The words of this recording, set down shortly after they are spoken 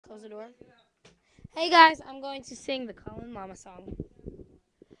close the door. Hey guys, I'm going to sing the Cullen Llama song.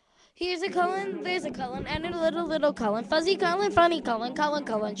 Here's a Cullen, there's a Cullen, and a little Cullen. Fuzzy Cullen, funny Cullen,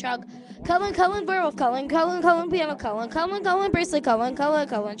 Cullen, Chuck. Cullen, werewolf Cullen, piano Cullen, bracelet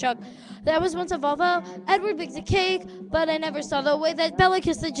Cullen, Chuck. There was once a Volvo, Edward baked a cake, but I never saw the way that Bella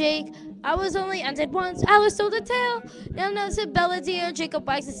kissed the Jake. I was only hunted once, Alice told a tale. Now said Bella dear, Jacob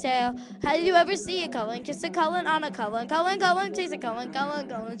wags his tail. How did you ever see a Cullen? Kiss a Cullen on a Cullen, taste a Cullen,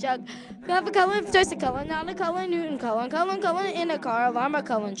 Chuck. Have a Cullen, taste a Cullen, not a Cullen, Newton Cullen, in a car, alarm a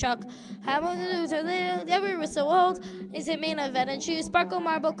Cullen, Chuck. How much to live? Ever was so old. Is it made of venom shoes, sparkle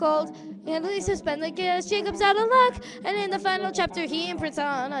marble cold? And at least suspend the gas, Jacob's out of luck. And in the final chapter, he imprints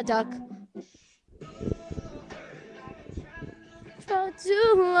on a duck. For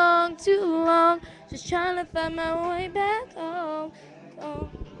too long, just trying to find my way back home.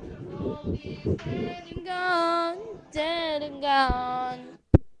 Dead and gone, dead and gone.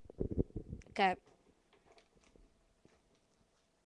 Okay.